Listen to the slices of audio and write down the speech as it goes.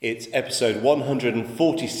It's episode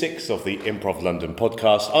 146 of the Improv London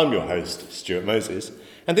podcast. I'm your host, Stuart Moses,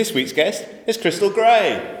 and this week's guest is Crystal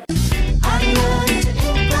Gray.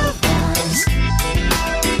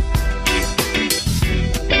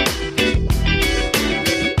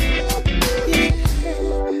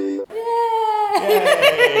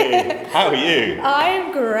 Yay! How are you?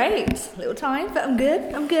 I'm great. Little tired, but I'm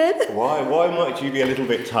good. Why might you be a little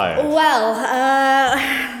bit tired?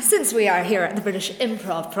 Well, since we are here at the British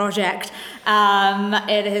Improv Project,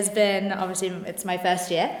 it has been, obviously, it's my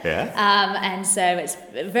first year. Yeah. And so it's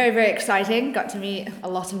very, very exciting. Got to meet a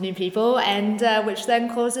lot of new people, and which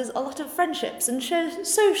then causes a lot of friendships and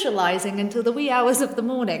socialising until the wee hours of the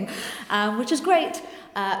morning, which is great.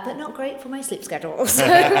 But not great for my sleep schedule, so,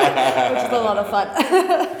 which is a lot of fun.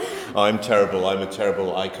 I'm terrible.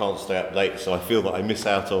 I can't stay up late, so I feel that I miss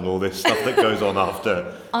out on all this stuff that goes on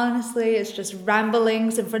after. Honestly, it's just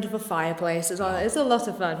ramblings in front of a fireplace. It's a lot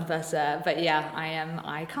of fun, but yeah,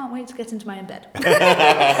 I can't wait to get into my own bed.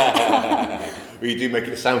 Well, you do make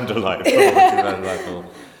it sound delightful.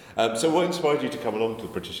 So what inspired you to come along to the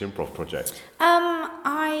British Improv Project?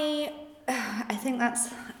 I think that's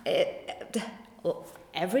it. Well,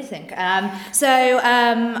 everything.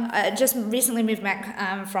 Just recently moved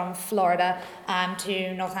back from Florida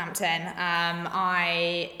to Northampton.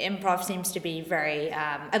 Improv seems to be very,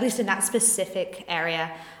 at least in that specific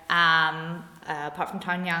area, apart from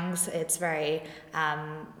Town Young's, it's very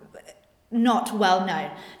not well known.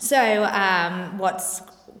 So what's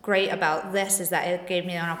great about this is that it gave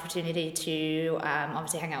me an opportunity to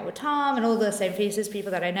obviously hang out with Tom and all the same faces, people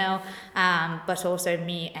that I know, but also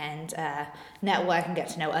meet and network and get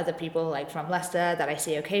to know other people like from Leicester that I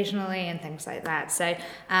see occasionally and things like that. So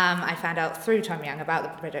I found out through Tom Young about the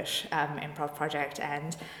British Improv Project,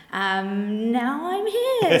 and now I'm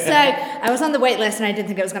here. So I was on the wait list and I didn't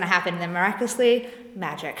think it was going to happen, and then miraculously,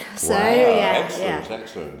 magic. So wow, yeah,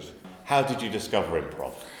 excellent. How did you discover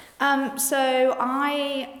improv? So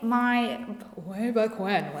way back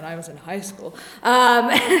when I was in high school,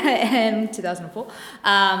 in 2004,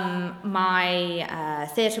 my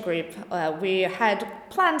theatre group, we had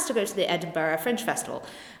plans to go to the Edinburgh Fringe Festival,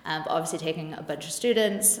 but obviously taking a bunch of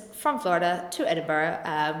students from Florida to Edinburgh,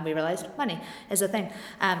 we realised money is a thing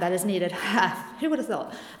that is needed. Who would have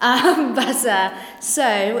thought?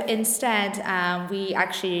 So instead, we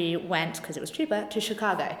actually went, because it was cheaper, to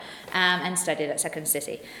Chicago and studied at Second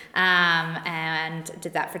City. And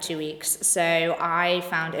did that for 2 weeks. So I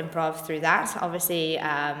found improv through that, obviously,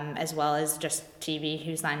 as well as just TV,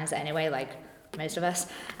 whose line is it anyway, like most of us.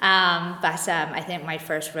 But I think my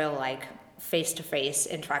first real face-to-face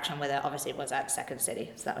interaction with it obviously was at Second City,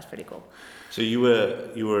 so that was pretty cool. So you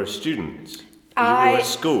were a student? You were at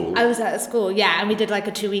school? I was at a school, yeah, and we did a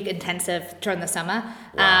 2-week intensive during the summer.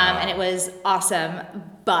 Wow. And it was awesome,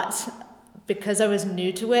 but because I was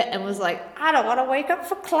new to it and was like, I don't want to wake up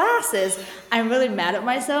for classes, I'm really mad at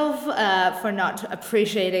myself for not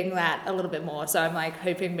appreciating that a little bit more. So I'm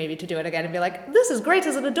hoping maybe to do it again and be like, this is great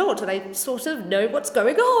as an adult and I sort of know what's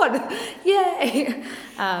going on. Yay!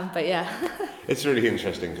 But yeah. It's really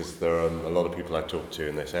interesting because there are a lot of people I talk to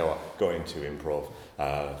and they say, oh, I got into improv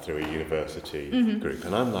through a university group.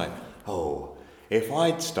 And I'm like, oh, if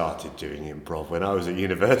I'd started doing improv when I was at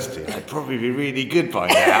university, I'd probably be really good by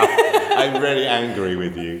now. I'm really angry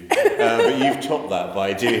with you. But you've topped that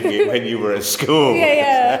by doing it when you were at school.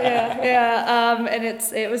 Yeah. And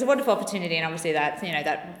it was a wonderful opportunity, and obviously that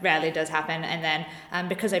rarely does happen. And then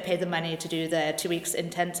because I paid the money to do the 2 weeks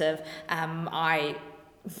intensive,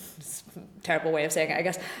 terrible way of saying it, I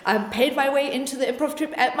guess, paid my way into the improv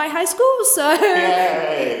troupe at my high school, so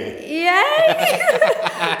yay!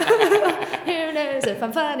 Who knows if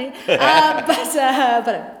I'm funny, but I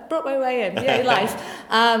brought my way in, yay life.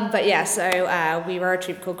 But yeah, so we were a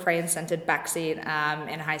troupe called Crayon Scented Backseat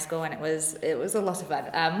in high school, and it was a lot of fun.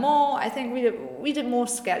 I think we did more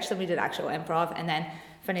sketch than we did actual improv, and then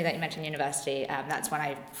funny that you mentioned university. That's when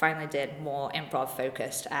I finally did more improv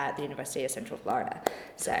focused at the University of Central Florida.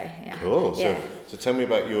 So yeah. Cool. Yeah. So tell me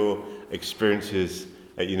about your experiences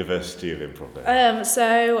at University of Improv then.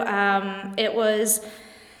 It was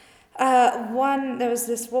there was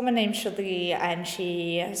this woman named Shirley, and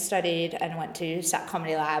she studied and went to SAT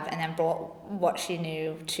Comedy Lab and then brought what she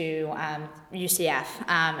knew to UCF,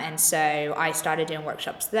 and so I started doing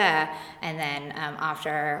workshops there, and then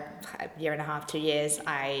after a year and a half, 2 years,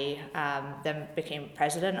 I then became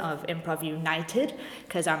president of Improv United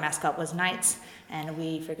because our mascot was Knights, And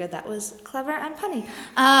we figured that was clever and punny.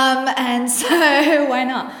 And so why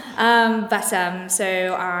not?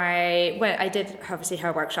 So I did obviously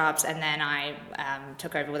her workshops, and then I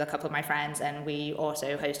took over with a couple of my friends, and we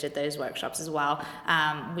also hosted those workshops as well.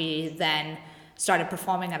 We then started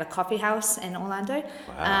performing at a coffee house in Orlando.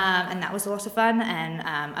 Wow. And that was a lot of fun. And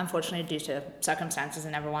unfortunately, due to circumstances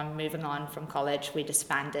and everyone moving on from college, we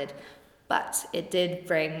disbanded. But it did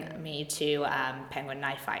bring me to Penguin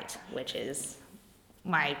Knife Fight, which is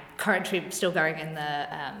my current trip still going in the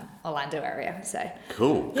Orlando area. So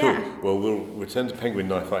Cool. Yeah. Well, we'll return to Penguin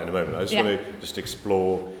Knife Fight in a moment. I just want to just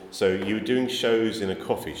explore. So you were doing shows in a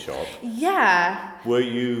coffee shop. yeah. Were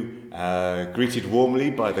you greeted warmly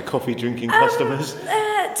by the coffee drinking customers?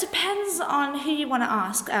 Depends on who you want to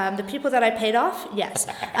ask. The people that I paid off, yes.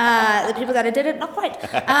 The people that I didn't, not quite.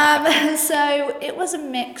 So it was a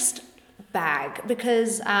mixed bag,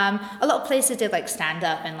 because a lot of places did like stand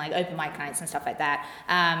up and like open mic nights and stuff like that.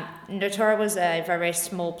 Notora was a very, very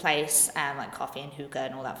small place, like coffee and hookah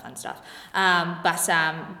and all that fun stuff.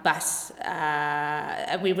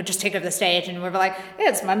 But we would just take over the stage and we were like,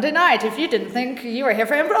 it's Monday night. If you didn't think you were here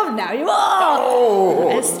for improv, now you are.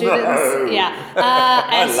 Oh, as students, no. yeah.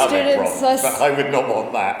 I As love students, improv, but I would not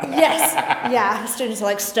want that. yes, yeah. Students are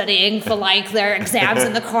like studying for like their exams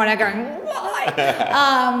in the corner, going why?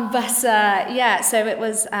 So it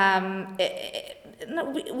was.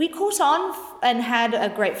 We caught on and had a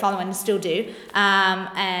great following, and still do,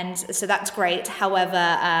 and so that's great.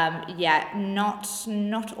 However,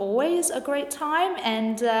 not always a great time,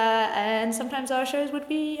 and sometimes our shows would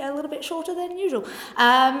be a little bit shorter than usual,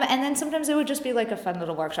 and then sometimes it would just be like a fun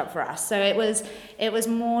little workshop for us. So it was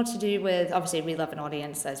more to do with, obviously we love an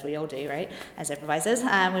audience, as we all do, right? As improvisers,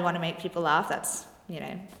 we want to make people laugh. That's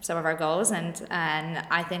some of our goals, and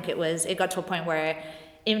I think it got to a point where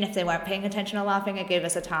even if they weren't paying attention or laughing, it gave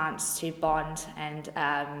us a chance to bond and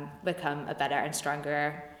become a better and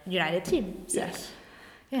stronger united team. So, yes.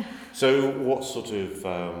 Yeah. So what sort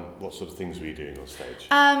of things were you doing on stage?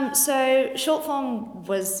 So short form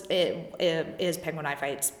is Penguin Knife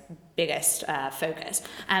Fight's biggest focus,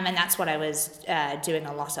 and that's what I was doing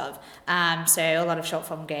a lot of. So a lot of short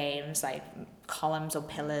form games like columns or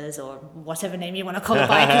pillars or whatever name you want to call it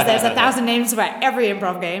by, because there's 1,000 names for every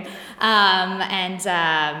improv game, and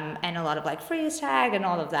a lot of like freeze tag and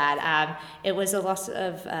all of that. It was a lot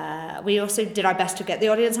of. We also did our best to get the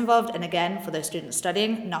audience involved, and again, for those students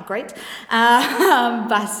studying, not great. So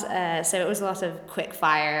it was a lot of quick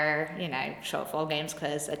fire, short form games,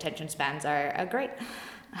 because attention spans are great.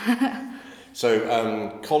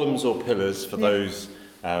 So columns or pillars for those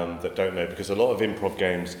that don't know, because a lot of improv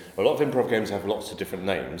games have lots of different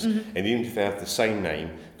names, and even if they have the same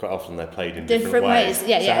name, quite often they're played in different ways. So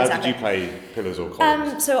how exactly. did you play pillars or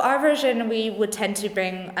columns? So our version, we would tend to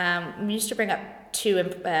bring, we used to bring up two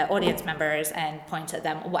audience members and point at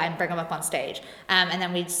them and bring them up on stage, and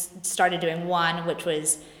then we started doing one, which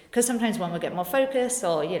was, because sometimes one would get more focus,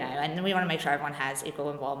 or and we want to make sure everyone has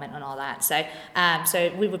equal involvement and all that. So,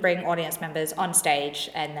 so we would bring audience members on stage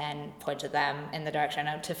and then point at them in the direction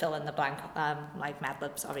to fill in the blank, like Mad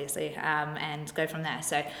Libs, obviously, and go from there.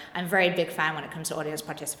 So I'm a very big fan when it comes to audience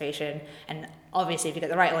participation, and obviously if you get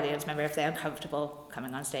the right audience member, if they're comfortable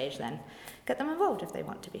coming on stage, then get them involved if they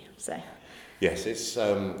want to be. So. Yes, it's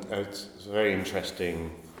very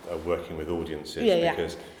interesting working with audiences,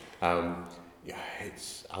 because.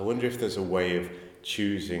 I wonder if there's a way of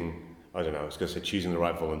choosing, I don't know, I was going to say choosing the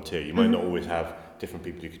right volunteer. You might not always have different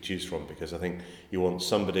people you could choose from, because I think you want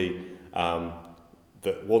somebody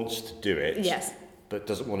that wants to do it, yes, but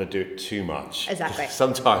doesn't want to do it too much. Exactly.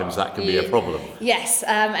 Sometimes that can be a problem. Yes,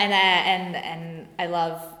 and I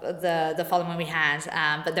love the following we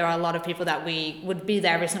had, but there are a lot of people that we would be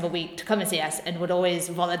there every single week to come and see us and would always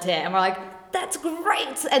volunteer, and we're like, that's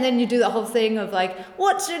great. And then you do the whole thing of like,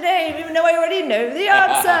 what's your name? Even though I already know the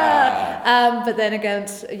answer. But then again,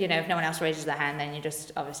 if no one else raises their hand, then you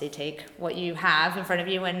just obviously take what you have in front of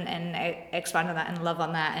you and expand on that and love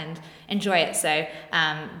on that and enjoy it. So,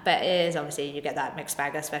 but it is obviously, you get that mixed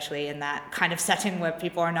bag, especially in that kind of setting where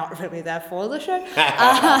people are not really there for the show.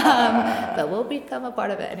 But we'll become a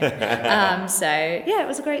part of it anyway. So yeah, it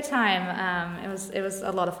was a great time. It was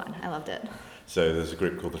a lot of fun. I loved it. So there's a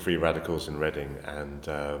group called the Free Radicals in Reading,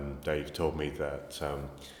 and Dave told me that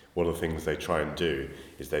one of the things they try and do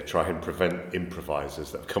is they try and prevent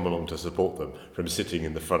improvisers that have come along to support them from sitting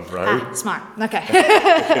in the front row. Smart. Okay.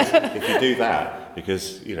 If you do that,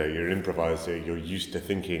 because you're an improviser, you're used to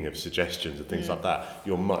thinking of suggestions and things like that,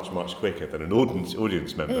 you're much quicker than an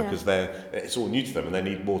audience member, because it's all new to them and they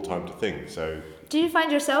need more time to think. So Do you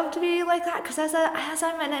find yourself to be like that? Because as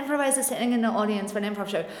I'm an improviser sitting in the audience for an improv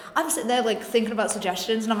show, I'm sitting there like thinking about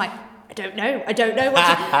suggestions, and I'm like, I don't know what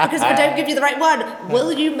to, because if I don't give you the right one,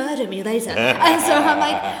 will you murder me later? And so I'm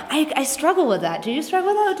like, I struggle with that. Do you struggle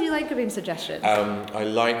with that, or do you like giving suggestions? I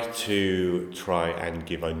like to try and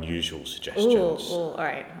give unusual suggestions. Ooh, all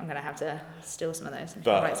right. I'm going to have to steal some of those and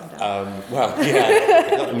But, write some down. well,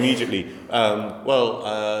 yeah, not immediately.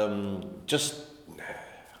 Just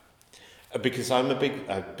because I'm a big,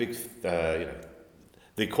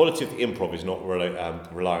 the quality of the improv is not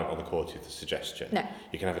reliant on the quality of the suggestion. No.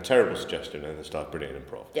 You can have a terrible suggestion and then start brilliant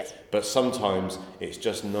improv. Yes. But sometimes it's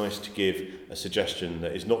just nice to give a suggestion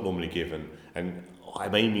that is not normally given, and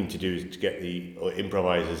I'm aiming to do is to get the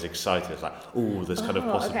improvisers excited. It's like, oh, there's kind of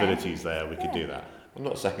possibilities there. We could do that. I'm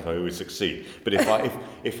not saying I always succeed, but if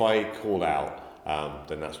I call out,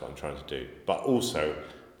 then that's what I'm trying to do. But also,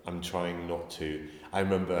 I'm trying not to. I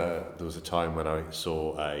remember there was a time when I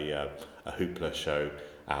saw a Hoopla show,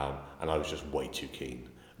 and I was just way too keen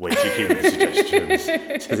with the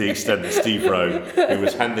suggestions, to the extent that Steve Rowe, who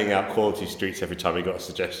was handing out Quality Streets every time he got a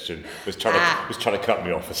suggestion, was trying to cut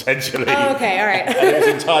me off, essentially. Oh, okay, all right. And it was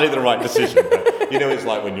entirely the right decision. But, it's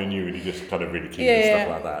like when you're new and you're just kind of really keen and stuff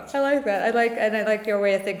like that. I like that. I like your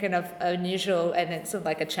way of thinking of unusual, and it's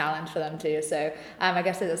like a challenge for them too. So I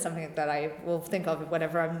guess it is something that I will think of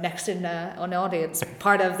whenever I'm next on the audience,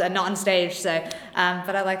 part of the not on stage. So,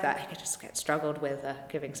 but I like that. I just get struggled with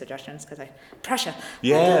giving suggestions because pressure.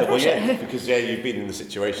 Yeah, well, yeah, because you've been in the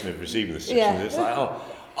situation of receiving the suggestions. Yeah. It's like,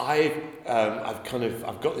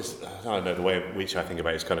 I've got this. I don't know, the way in which I think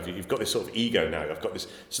about it is kind of, you've got this sort of ego now. I've got this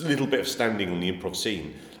little bit of standing on the improv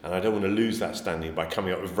scene, and I don't want to lose that standing by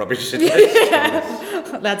coming up with rubbish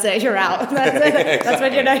suggestions. That's it. You're out. That's it. Exactly. That's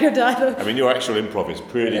when you know you're done. I mean, your actual improv is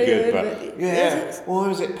pretty good, but what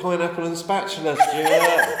was it? Pineapple and spatulas.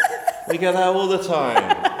 Yeah, we get that all the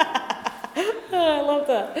time. I love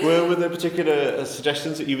that. Were there particular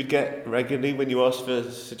suggestions that you would get regularly when you asked for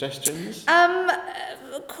suggestions?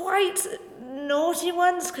 Quite naughty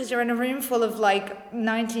ones, because you're in a room full of like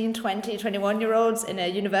 19, 20, 21-year-olds in a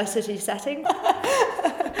university setting.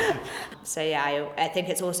 So yeah, I think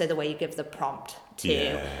it's also the way you give the prompt too.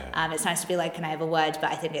 Yeah. It's nice to be like, can I have a word?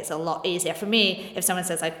 But I think it's a lot easier for me if someone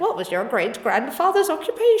says like, what was your great-grandfather's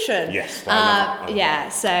occupation? Yes.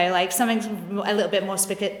 So like something a little bit more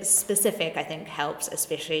specific I think helps,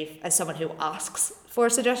 especially as someone who asks for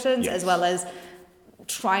suggestions, as well as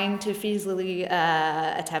trying to feasibly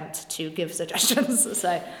attempt to give suggestions.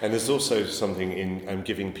 And there's also something in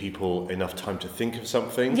giving people enough time to think of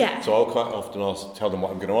something. Yeah. So I'll quite often tell them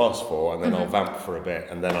what I'm going to ask for, and then I'll vamp for a bit,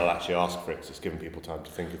 and then I'll actually ask for it, because it's giving people time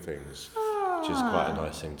to think of things, which is quite a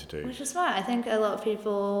nice thing to do. Which is smart. I think a lot of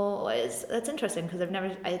people, that's interesting, because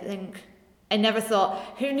I never thought,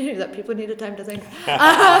 who knew that people needed time to think?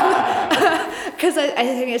 Because I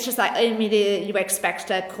think it's just like immediately you expect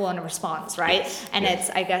a call and a response, right? Yes, and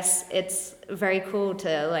I guess it's very cool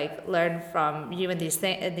to like learn from you and these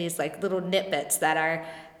like little nitbits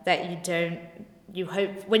you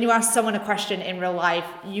hope when you ask someone a question in real life,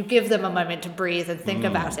 you give them a moment to breathe and think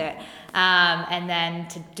about it. And then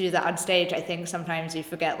to do that on stage, I think sometimes you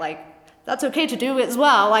forget like, that's okay to do as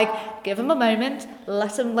well. Like, give them a moment,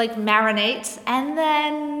 let them like marinate, and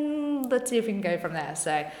then let's see if we can go from there.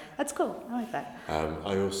 So that's cool. I like that.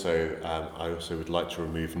 I also would like to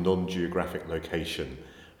remove non-geographic location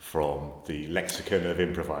from the lexicon of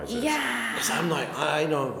improvisers. Yeah. Because I'm like, I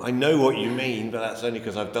know what you mean, but that's only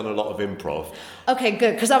because I've done a lot of improv. Okay,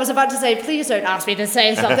 good. Because I was about to say, please don't ask me to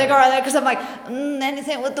say something or other, because I'm like,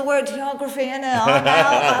 anything with the word geography in it,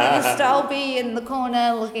 I'll be in the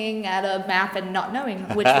corner looking at a map and not knowing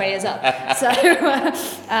which way is up. So,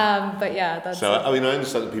 but yeah, that's... So, I mean, I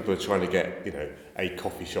understand that people are trying to get, a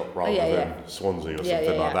coffee shop rather than Swansea or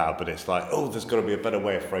something like that, but it's like, there's got to be a better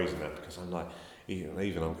way of phrasing that, because I'm like,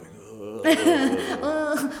 even I'm going,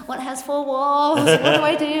 what has 4 walls? What do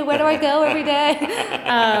I do? Where do I go every day?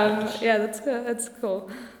 Yeah, that's good. That's cool.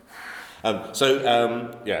 So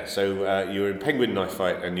you were in Penguin Knife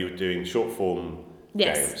Fight and you were doing short form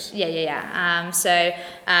games. Yeah. So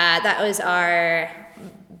that was our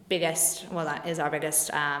biggest, that is our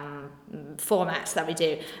biggest format that we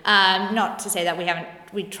do. Not to say that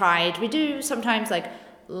we do sometimes like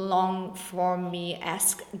long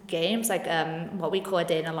formy-esque games, like what we call a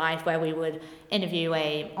day in a life, where we would interview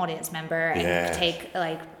a audience member and take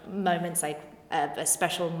like moments like a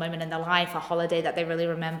special moment in their life, a holiday that they really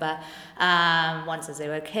remember once as they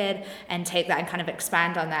were a kid, and take that and kind of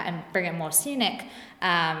expand on that and bring it more scenic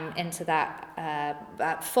into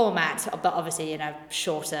that format, but obviously in a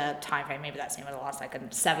shorter time frame. Maybe that scene would last like a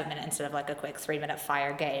 7-minute instead of like a quick 3-minute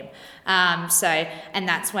fire game. And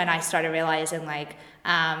that's when I started realizing like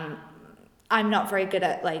I'm not very good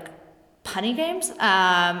at like punny games.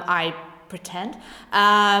 I pretend,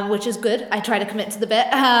 which is good. I try to commit to the bit,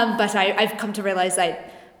 but I've come to realize that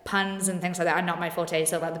puns and things like that are not my forte.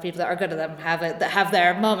 So like the people that are good at them have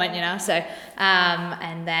their moment, you know. So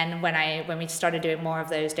and then when we started doing more of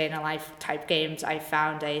those day in a life type games, I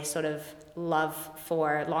found a sort of love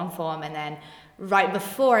for long form. And then right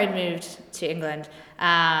before I moved to England,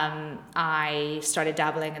 I started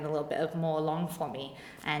dabbling in a little bit of more long formy.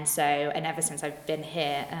 And ever since I've been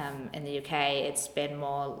here in the UK, it's been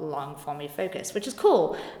more long formy focused, which is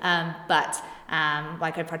cool. But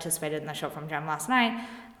like I participated in the short form jam last night.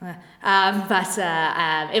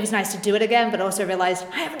 It was nice to do it again, but also realized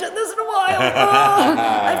I haven't done this in a while.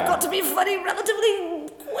 I've got to be funny relatively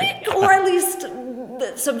quick, or at least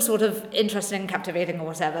some sort of interesting, captivating, or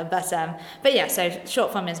whatever. But yeah, so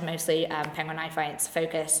short form is mostly Penguin Knife Fight's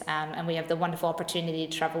focus, and we have the wonderful opportunity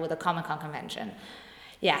to travel with a Comic-Con convention.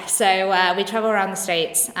 Yeah, so we travel around the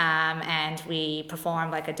States and we perform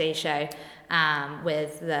like a day show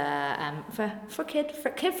with the for kid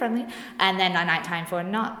friendly, and then a nighttime for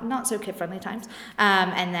not so kid friendly times.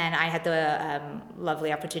 And then I had the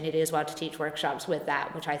lovely opportunity as well to teach workshops with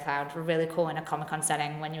that, which I found really cool in a Comic-Con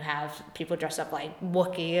setting when you have people dressed up like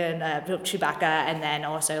Wookiee and Chewbacca, and then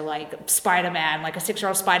also like Spider-Man, like a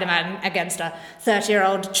 6-year-old Spider-Man against a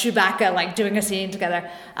 30-year-old Chewbacca, like doing a scene together.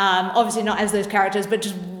 Obviously not as those characters, but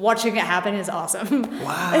just watching it happen is awesome.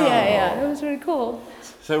 Wow. Yeah, it was really cool.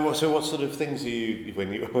 So what sort of things are you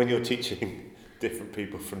when you're teaching different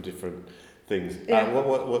people from different things? Yeah.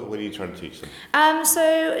 What are you trying to teach them?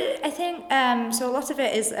 So I think so. A lot of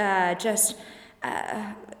it is just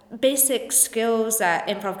basic skills that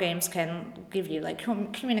improv games can give you, like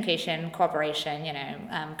communication, cooperation,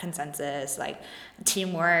 consensus, like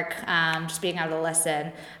teamwork, just being able to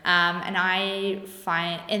listen. And I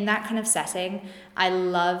find in that kind of setting, I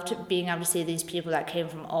loved being able to see these people that came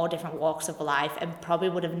from all different walks of life and probably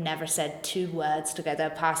would have never said 2 words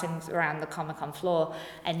together passing around the Comic-Con floor.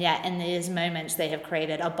 And yet in these moments, they have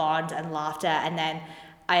created a bond and laughter. And then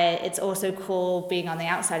it's also cool being on the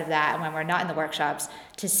outside of that, and when we're not in the workshops,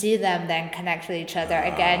 to see them then connect with each other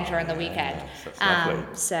again during the weekend. That's lovely.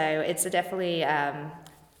 So it's definitely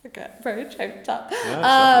very choked up.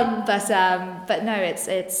 But no,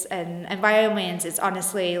 it's and by all means, it's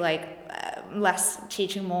honestly like less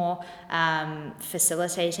teaching, more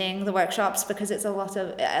facilitating the workshops, because it's a lot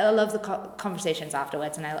of, I love the conversations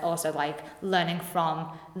afterwards, and I also like learning from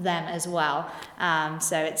them as well.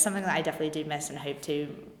 So it's something that I definitely do miss and hope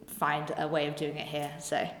to find a way of doing it here.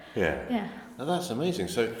 So yeah. Oh, that's amazing.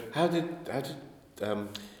 So how did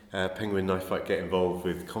Penguin Knife Fight get involved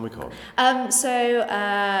with Comic-Con?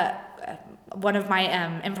 One of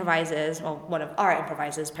my improvisers, or one of our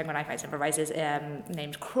improvisers, Penguin Knife Fight's improvisers,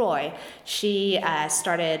 named Croy, she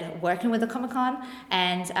started working with the Comic-Con,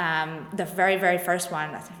 and the very, very first one,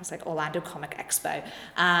 I think it was like Orlando Comic Expo,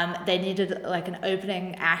 they needed like an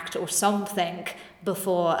opening act or something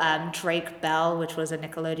before Drake Bell, which was a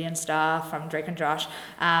Nickelodeon star from Drake and Josh,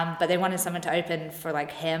 but they wanted someone to open for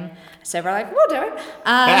like him, so we're like, we'll do it.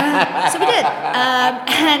 So we did,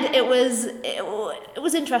 and it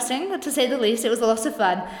was interesting, to say the least. It was a lot of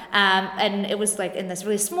fun, and it was like in this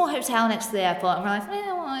really small hotel next to the airport, and we're like,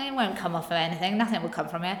 well, it won't come off of anything, nothing will come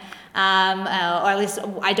from it, or at least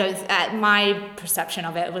I don't, my perception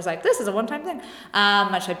of it was like, this is a one-time thing,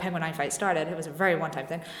 much like Penguin Knife Fight started. It was a very one-time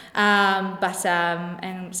thing,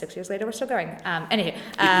 and 6 years later we're still going.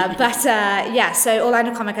 So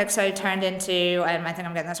Orlando Comic Expo turned into, I think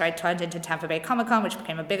I'm getting this right, turned into Tampa Bay Comic Con, which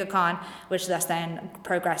became a bigger con, which thus then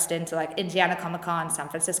progressed into like Indiana Comic Con, San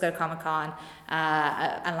Francisco Comic Con,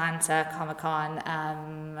 Atlanta Comic Con,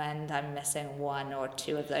 and I'm missing 1 or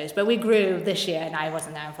 2 of those. But we grew this year, and I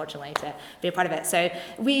wasn't there, unfortunately, to be a part of it. So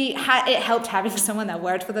it helped having someone that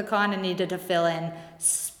worked for the con and needed to fill in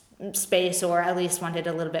space, or at least wanted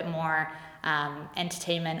a little bit more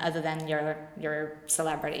entertainment other than your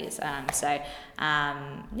celebrities. It's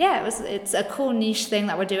a cool niche thing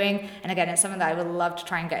that we're doing, and again, it's something that I would love to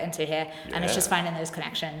try and get into here. And it's just finding those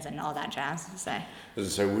connections and all that jazz.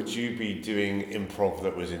 So would you be doing improv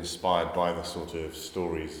that was inspired by the sort of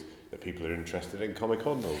stories that people are interested in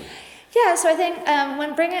Comic-Con? Or? Yeah, so I think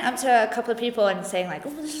when bringing it up to a couple of people and saying like, oh,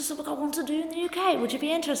 this is something I want to do in the UK, would you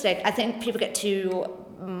be interested? I think people get too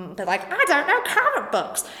but like, I don't know comic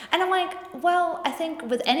books. And I'm like, well, I think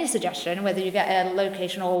with any suggestion, whether you get a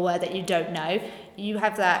location or a word that you don't know, you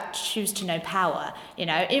have that choose to know power, you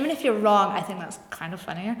know, even if you're wrong. I think that's kind of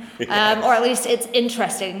funnier. Yes. Or at least it's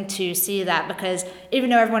interesting to see that, because even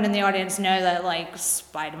though everyone in the audience know that like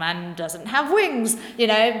Spider-Man doesn't have wings, you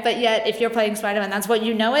know, but yet if you're playing Spider-Man, that's what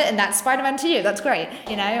you know it, and that's Spider-Man to you. That's great,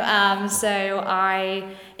 you know.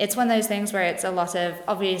 It's one of those things where it's a lot of,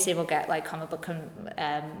 obviously we'll get like comic book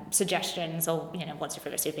suggestions, or, you know, what's your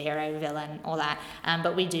favorite superhero, villain, all that.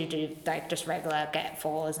 But we do like just regular get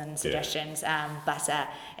fours and suggestions. But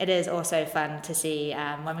it is also fun to see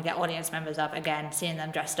when we get audience members up, again, seeing them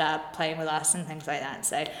dressed up, playing with us and things like that.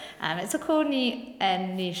 So it's a cool, neat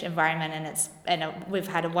and niche environment, and we've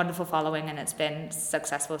had a wonderful following, and it's been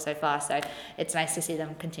successful so far. So it's nice to see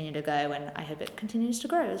them continue to go, and I hope it continues to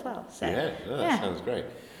grow as well. So that sounds great.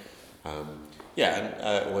 I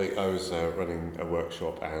was running a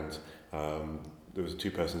workshop, and there was a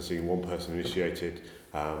two-person scene. One person initiated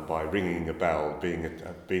by ringing a bell, being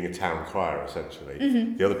a town crier, essentially.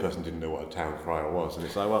 Mm-hmm. The other person didn't know what a town crier was, and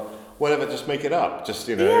it's like, well, whatever, just make it up. Just,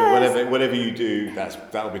 you know, whatever you do,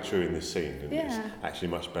 that'll be true in this scene, and it's actually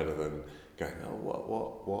much better than going,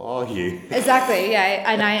 oh, what are you? Exactly,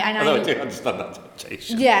 yeah, and I do understand that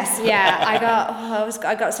temptation. Yes, yeah,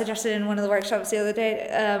 I got suggested in one of the workshops the other day.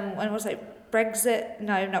 When was it? Brexit?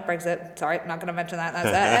 No, not Brexit. Sorry, I'm not going to mention that.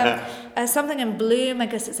 That's something in bloom. I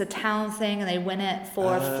guess it's a town thing, and they win it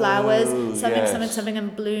for flowers. Something in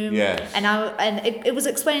bloom. Yes. And it was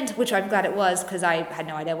explained, which I'm glad it was, because I had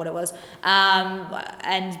no idea what it was. But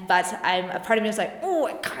a part of me was like, oh,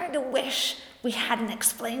 I kind of wish we hadn't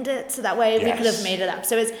explained it, so that way we could have made it up.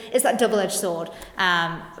 So it's that double-edged sword.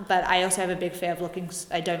 But I also have a big fear of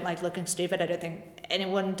I don't like looking stupid. I don't think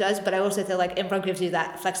anyone does, but I also feel like improv gives you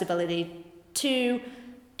that flexibility to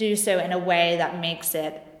do so in a way that makes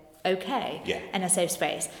it okay and a safe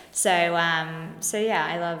space. So I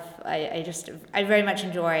very much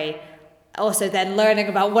enjoy also then learning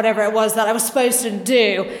about whatever it was that I was supposed to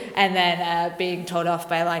do, and then being told off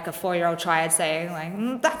by like a 4-year-old child saying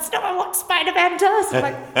like, that's not what Spider-Man does. I'm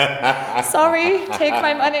like, sorry, take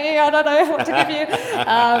my money, I don't know what to give you.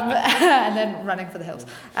 And then running for the hills.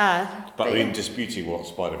 But disputing what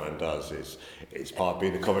Spider-Man does it's part of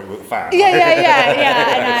being a comic book fan.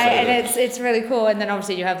 And it's really cool. And then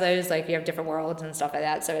obviously you have those, like you have different worlds and stuff like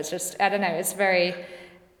that. So it's just, I don't know,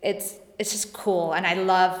 it's just cool, and I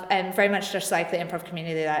love, and very much just like the improv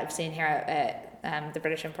community that I've seen here at the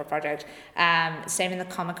British Improv Project. Same in the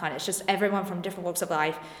Comic-Con. It's just everyone from different walks of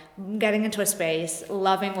life getting into a space,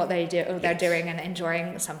 loving what they're doing, and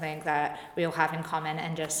enjoying something that we all have in common,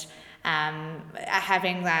 and just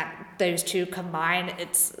having those two combined.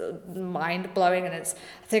 It's mind blowing, and I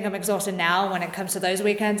think I'm exhausted now when it comes to those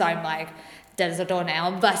weekends. I'm like dead as a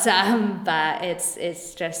doornail, but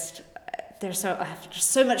it's just. I have just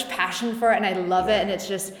so much passion for it, and I love it, and it's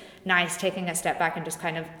just nice taking a step back and just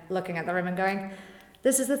kind of looking at the room and going,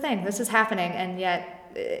 this is the thing, this is happening, and yet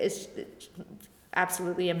it's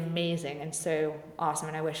absolutely amazing and so awesome,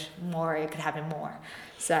 and I wish it could happen more.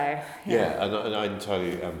 So and I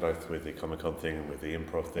entirely am both with the Comic-Con thing and with the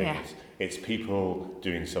improv thing. Yeah. It's people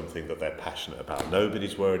doing something that they're passionate about.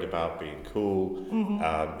 Nobody's worried about being cool.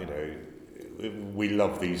 Mm-hmm. We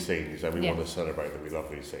love these things, and we want to celebrate that we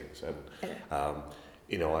love these things. And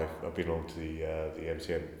I've been on to the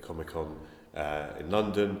MCM Comic-Con in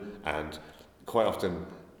London, and quite often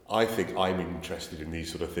I think I'm interested in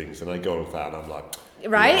these sort of things, and I go with that, and I'm like,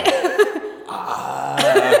 right?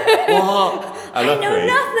 What? I know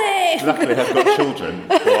nothing. Luckily, I've got children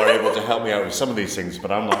who are able to help me out with some of these things,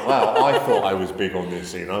 but I'm like, wow, I thought I was big on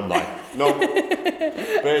this scene. I'm like, no.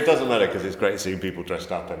 But it doesn't matter, because it's great seeing people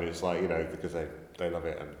dressed up, and it's like, because they love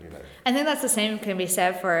it, and I think that's the same can be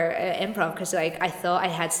said for improv, because like I thought I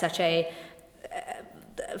had such a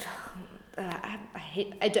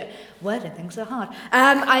wording so hard.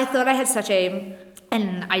 I thought I had such an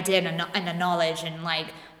idea and a knowledge,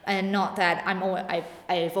 and not that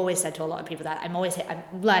I've always said to a lot of people that I'm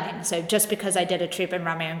learning. So just because I did a troupe and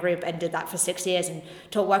ran my own group and did that for 6 years and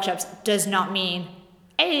taught workshops does not mean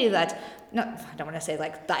I don't want to say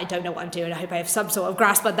like that I don't know what I'm doing. I hope I have some sort of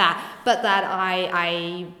grasp of that, but that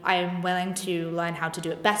I am willing to learn how to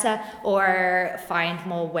do it better, or find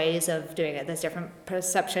more ways of doing it. There's different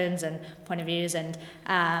perceptions and point of views, and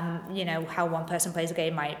how one person plays a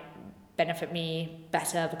game might benefit me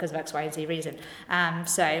better because of X, Y, and Z reason. I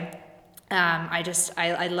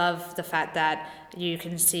love the fact that you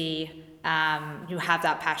can see you have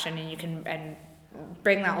that passion, and you can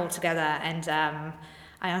bring that all together, and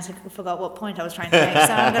I honestly forgot what point I was trying to make,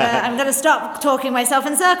 so I'm gonna stop talking myself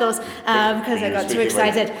in circles because I got too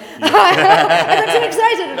excited. I got too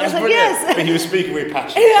excited, and I was like, yes. But you were speaking with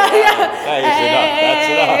passion.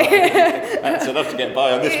 That's enough to get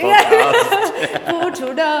by on this podcast. Good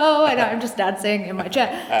to know, and I'm just dancing in my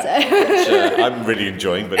chair. Which, I'm really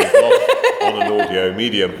enjoying, but it's not on an audio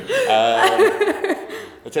medium.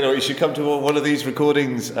 I tell you what, you should come to one of these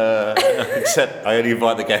recordings, except I only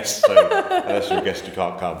invite the guests, so unless you're a guest you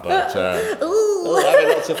can't come, but we're having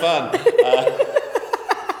lots of fun.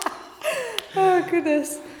 Oh,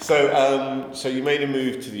 goodness. So you made a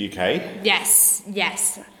move to the UK? Yes.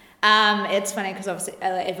 It's funny because obviously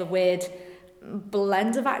I have a weird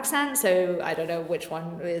blend of accent, so I don't know which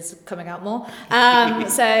one is coming out more.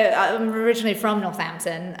 So I'm originally from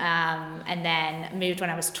Northampton, and then moved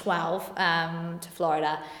when I was 12 to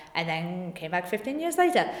Florida, and then came back 15 years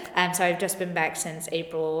later. So I've just been back since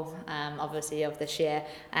April, obviously, of this year,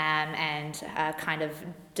 and kind of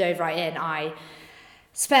dove right in. I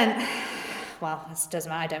spent... Well, it doesn't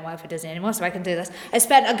matter, I don't work for Disney anymore, so I can do this. I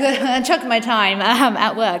spent a good chunk of my time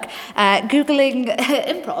at work Googling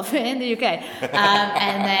improv in the UK.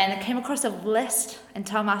 And then came across a list, and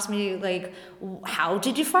Tom asked me, like, how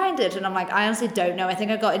did you find it? And I'm like, I honestly don't know. I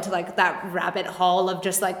think I got into, like, that rabbit hole of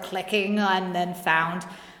just, like, clicking and then found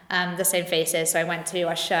the same faces. So I went to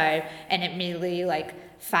a show and immediately, like,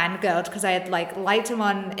 fangirled because I had like liked him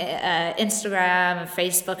on Instagram and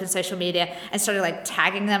Facebook and social media and started like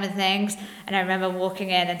tagging them and things. And I remember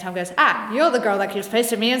walking in and Tom goes, you're the girl that keeps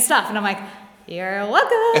posting me and stuff. And I'm like, you're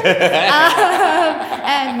welcome.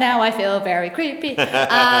 And now I feel very creepy. And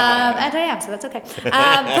I am, so that's okay. So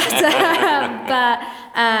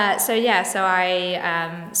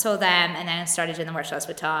I saw them and then started doing the workshops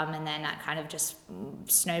with Tom, and then that kind of just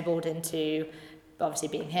snowballed into obviously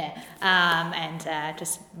being here and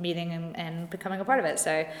just meeting and becoming a part of it.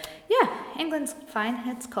 So yeah, England's fine.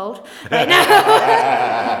 It's cold right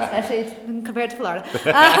now, especially compared to Florida. So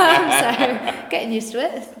getting used to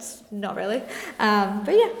it. It's not really,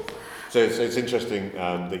 but yeah. So it's interesting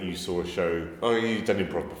that you saw a show. Oh, you've done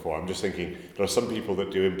improv before. I'm just thinking there are some people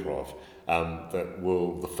that do improv that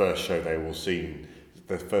will, the first show they will see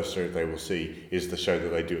is the show that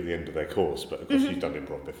they do at the end of their course. But of course, you've done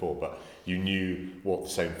improv before, but you knew what the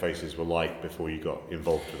same faces were like before you got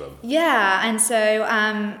involved with them. Yeah, and so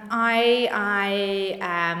I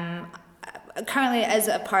am currently as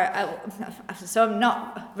a part. So I'm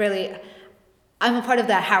not really. I'm a part of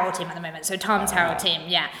the Harold team at the moment, so Tom's Harold team,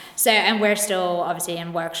 yeah. So, and we're still obviously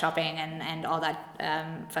in workshopping and all that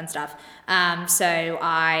fun stuff. So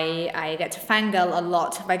I get to fangirl a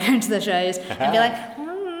lot by going to the shows and be like,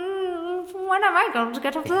 when am I going to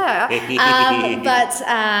get up there?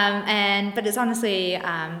 But it's honestly,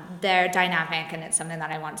 they're dynamic, and it's something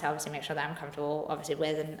that I want to obviously make sure that I'm comfortable obviously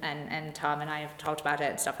with, and Tom and I have talked about it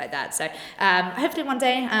and stuff like that. So hopefully one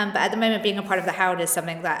day, but at the moment being a part of the Harold is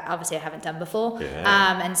something that obviously I haven't done before.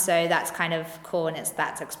 Yeah. And so that's kind of cool, and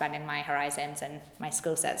that's expanding my horizons and my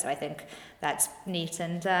skill set. So I think that's neat,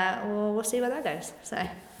 and we'll see where that goes. So.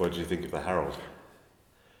 What do you think of the Harold?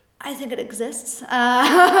 I think it exists.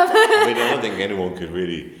 I don't think anyone could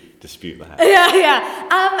really dispute that. Yeah.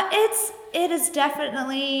 It is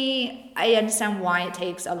definitely. I understand why it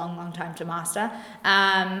takes a long time to master.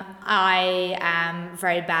 I am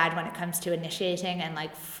very bad when it comes to initiating and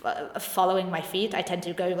like following my feet. I tend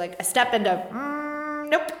to go like a step and go,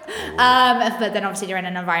 nope. But then obviously you're in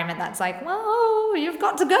an environment that's like, well, you've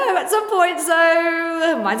got to go at some point,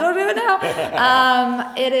 so might as well do it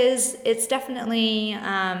now. It's definitely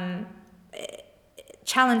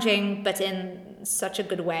challenging, but in such a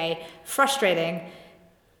good way, frustrating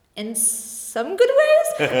in some good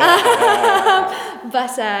ways.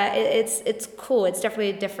 But it's cool. It's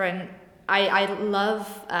definitely different. I love,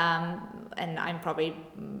 and I'm probably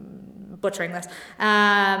butchering this,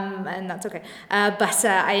 and that's okay. But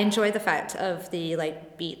I enjoy the fact of the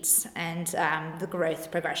like beats and the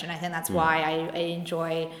growth progression. I think that's why I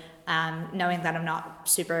enjoy knowing that I'm not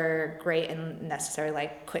super great and necessarily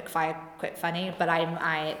like quick fire, quick funny, but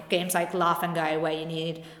I games like Laugh and Go where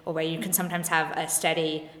you can sometimes have a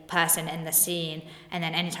steady person in the scene, and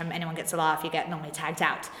then anytime anyone gets a laugh, you get normally tagged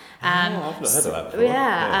out. I've not heard of that before.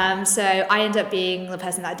 Yeah. So I end up being the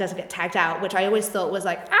person that doesn't get tagged out, which I always thought was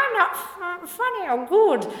like, I'm not funny or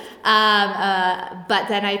good. But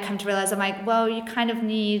then I come to realize I'm like, well, you kind of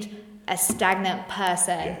need a stagnant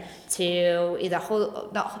person to either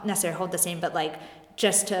not necessarily hold the scene, but like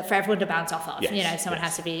just for everyone to bounce off of. Someone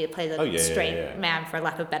has to play the straight man, for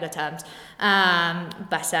lack of better terms. So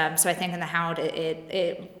I think in the Harold,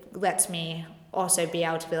 it lets me also be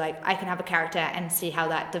able to be like, I can have a character and see how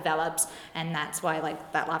that develops, and that's why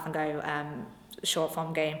like that Laugh and Go short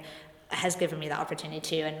form game has given me that opportunity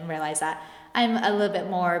too, and realize that I'm a little bit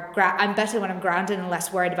more, I'm better when I'm grounded and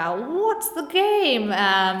less worried about what's the game,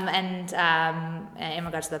 and in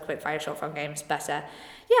regards to the quickfire short form games, but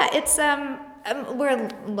yeah, it's we're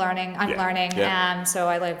learning. I'm learning, so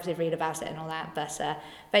I like to read about it and all that.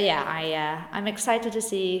 But yeah, I'm excited to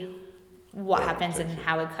see what happens and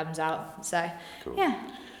how it comes out. So cool. Yeah,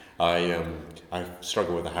 I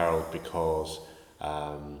struggle with the Harold because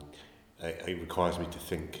it requires me to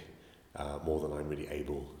think more than I'm really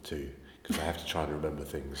able to. Because I have to try and remember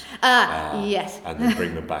things. Yes. And then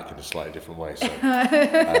bring them back in a slightly different way. So,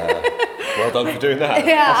 well done for doing that.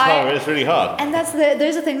 Yeah, it's really hard. And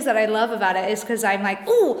those are things that I love about it, is because I'm like,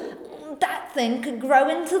 ooh, that thing could grow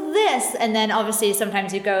into this, and then obviously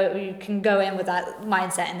sometimes you can go in with that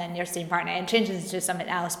mindset, and then your scene partner and changes into something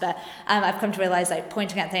else. But I've come to realize like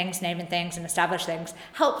pointing at things, naming things, and establish things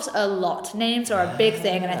helps a lot. Names are a big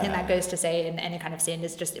thing, and I think that goes to say in any kind of scene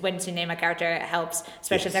is just when you name a character, it helps,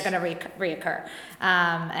 especially if they're going to reoccur.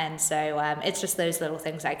 And so it's just those little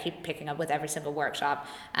things I keep picking up with every single workshop,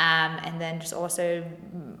 and then just also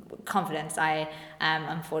confidence. I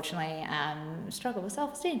unfortunately struggle with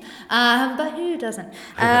self-esteem. But who doesn't?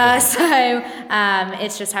 So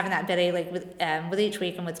it's just having that ability, like with each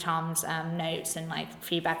week and with Tom's notes and like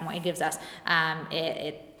feedback and what he gives us,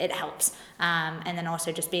 it helps. And then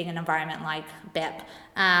also just being in an environment like BIP,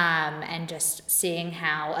 and just seeing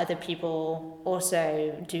how other people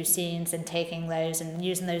also do scenes and taking those and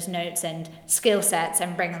using those notes and skill sets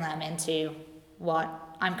and bringing them into what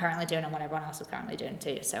I'm currently doing and what everyone else is currently doing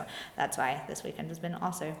too. So that's why this weekend has been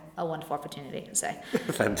also a wonderful opportunity. So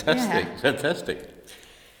Fantastic.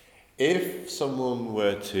 If someone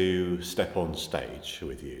were to step on stage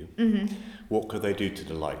with you, what could they do to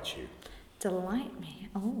delight you? Delight me?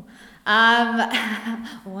 Oh,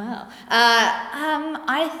 well,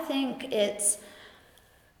 I think it's,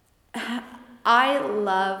 I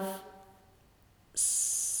love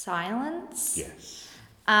silence. Yes.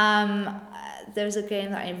 There's a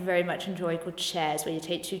game that I very much enjoy called Chairs, where you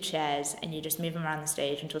take two chairs and you just move them around the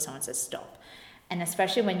stage until someone says stop. And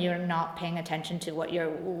especially when you're not paying attention to what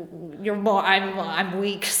you're more, I'm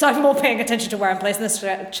weak, so I'm more paying attention to where I'm placing this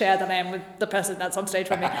chair than I am with the person that's on stage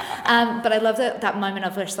with me. But I love that moment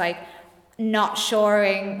of just like not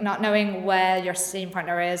knowing where your scene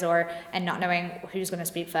partner is, and not knowing who's going to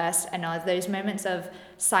speak first, and those moments of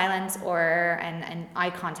silence and eye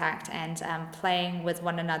contact and playing with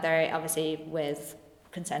one another, obviously with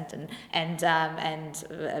consent and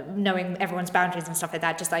knowing everyone's boundaries and stuff like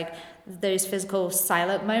that. Just like those physical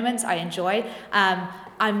silent moments I enjoy.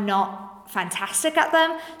 I'm not fantastic at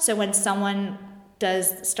them, so when someone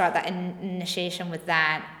does start that initiation with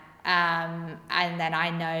that, and then I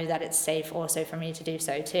know that it's safe also for me to do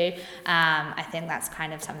so too. I think that's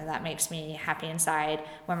kind of something that makes me happy inside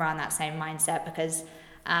when we're on that same mindset, because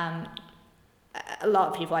a lot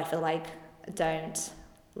of people I feel like don't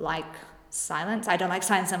like silence. I don't like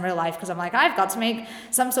silence in real life because I'm like, I've got to make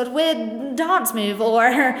some sort of weird dance move or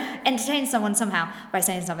entertain someone somehow by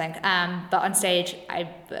saying something. But on stage, I'm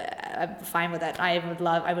fine with it. I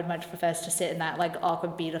would much prefer to sit in that like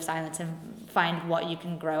awkward beat of silence and find what you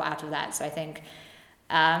can grow out of that. So I think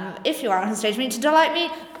if you are on stage to delight me,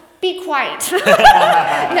 be quiet. No,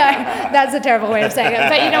 that's a terrible way of saying it,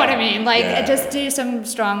 but you know what I mean. Like, just do some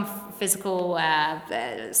strong physical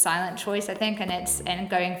silent choice, I think, and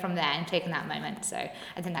going from there and taking that moment. So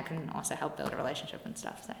I think that can also help build a relationship and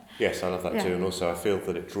stuff. So yes, I love that too, and also I feel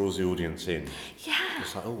that it draws the audience in. Yeah.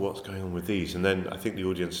 It's like, oh, what's going on with these? And then I think the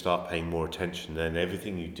audience start paying more attention, and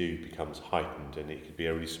everything you do becomes heightened, and it could be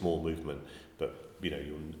a really small movement, but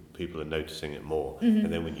people are noticing it more. Mm-hmm.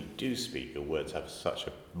 And then when you do speak, your words have such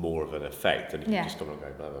a more of an effect, and you can just stop and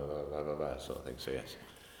go blah, blah, blah, blah, blah, blah, sort of thing. So yes,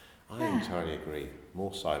 I entirely agree.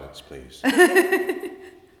 More silence, please.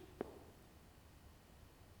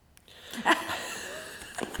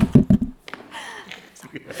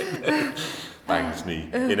 Bangs knee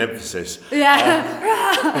in emphasis. Yeah.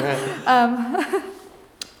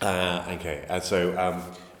 Okay, so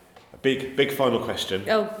big final question.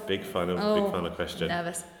 Oh. Big final question.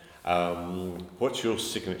 Nervous. What's your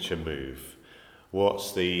signature move?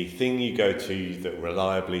 What's the thing you go to that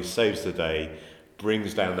reliably saves the day,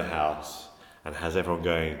 brings down the house, and has everyone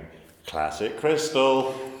going, classic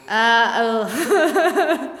Crystal? I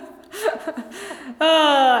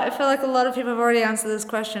feel like a lot of people have already answered this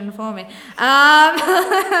question for me.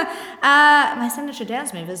 My signature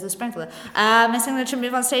dance move is the sprinkler. My signature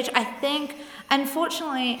move on stage, I think,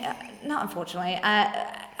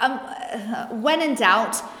 when in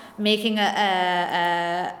doubt, making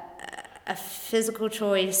a physical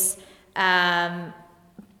choice,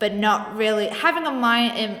 but not really having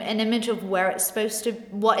an image of what it's supposed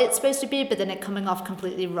to be, but then it coming off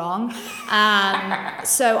completely wrong.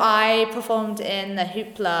 So I performed in the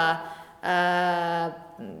Hoopla,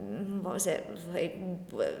 what was it, like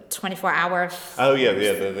 24-hour? Oh yeah, the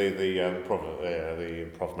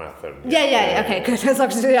improv marathon. Yeah. Okay, good.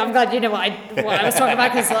 I'm glad you know what I was talking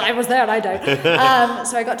about, because I was there and I don't.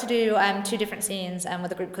 So I got to do 2 different scenes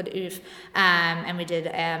with a group called OOF, and we did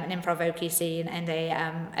an improv OP scene and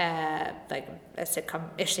a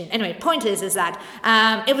sitcom-ish scene. Anyway, point is that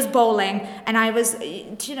it was bowling, and I was,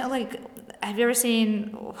 have you ever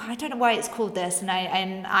seen, I don't know why it's called this, and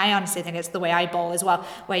I honestly think it's the way I bowl as well,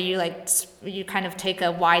 where you you kind of take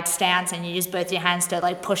a wide stance and you use both your hands to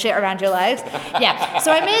like push it around your legs. Yeah,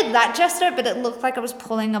 so I made that gesture, but it looked like I was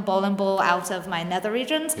pulling a bowling ball out of my nether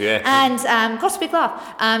regions. Yeah. And got a big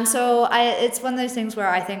laugh. So it's one of those things where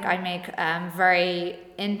I think I make very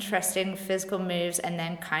interesting physical moves and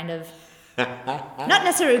then kind of not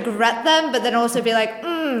necessarily regret them, but then also be like,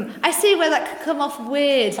 I see where that could come off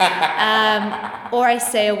weird. Or I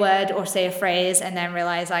say a word or say a phrase and then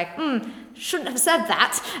realize like, shouldn't have said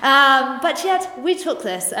that. But yet we took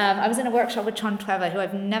this. I was in a workshop with John Trevor, who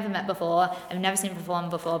I've never met before. I've never seen perform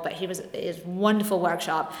before, but it was a wonderful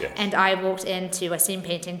workshop. Yes. And I walked into a scene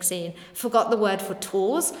painting scene, forgot the word for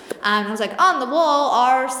tools. And I was like, on the wall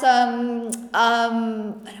are some,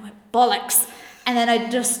 bollocks. And then I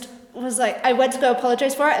just was like, I went to go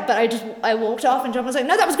apologize for it, but I walked off, and John was like,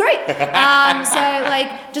 no, that was great. So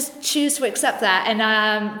like, just choose to accept that, and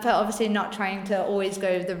but obviously not trying to always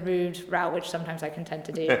go the rude route, which sometimes I can tend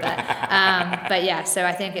to do. But yeah, so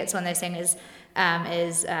I think it's one of those things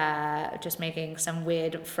is just making some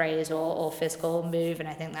weird phrase or physical move, and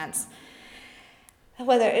I think that's,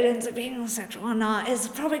 whether it ends up being sexual or not, is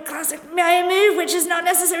probably classic me move, which is not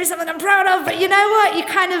necessarily something I'm proud of, but you know what? You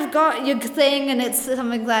kind of got your thing, and it's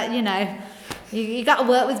something that, you got to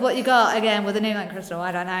work with what you got. Again, with a name like Crystal,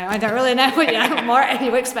 I don't know. I don't really know what more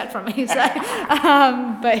you expect from me. So,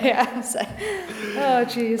 but yeah, so, oh,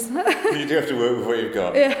 jeez. You do have to work with what you've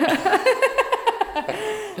got. Yeah.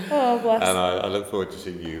 Oh, bless. And I look forward to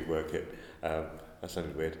seeing you work it. That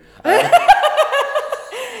sounded weird.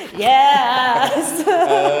 Yes.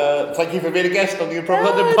 Thank you for being a guest on the Improv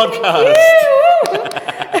London podcast.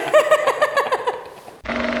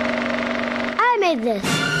 I made this.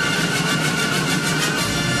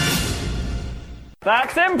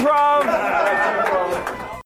 That's improv!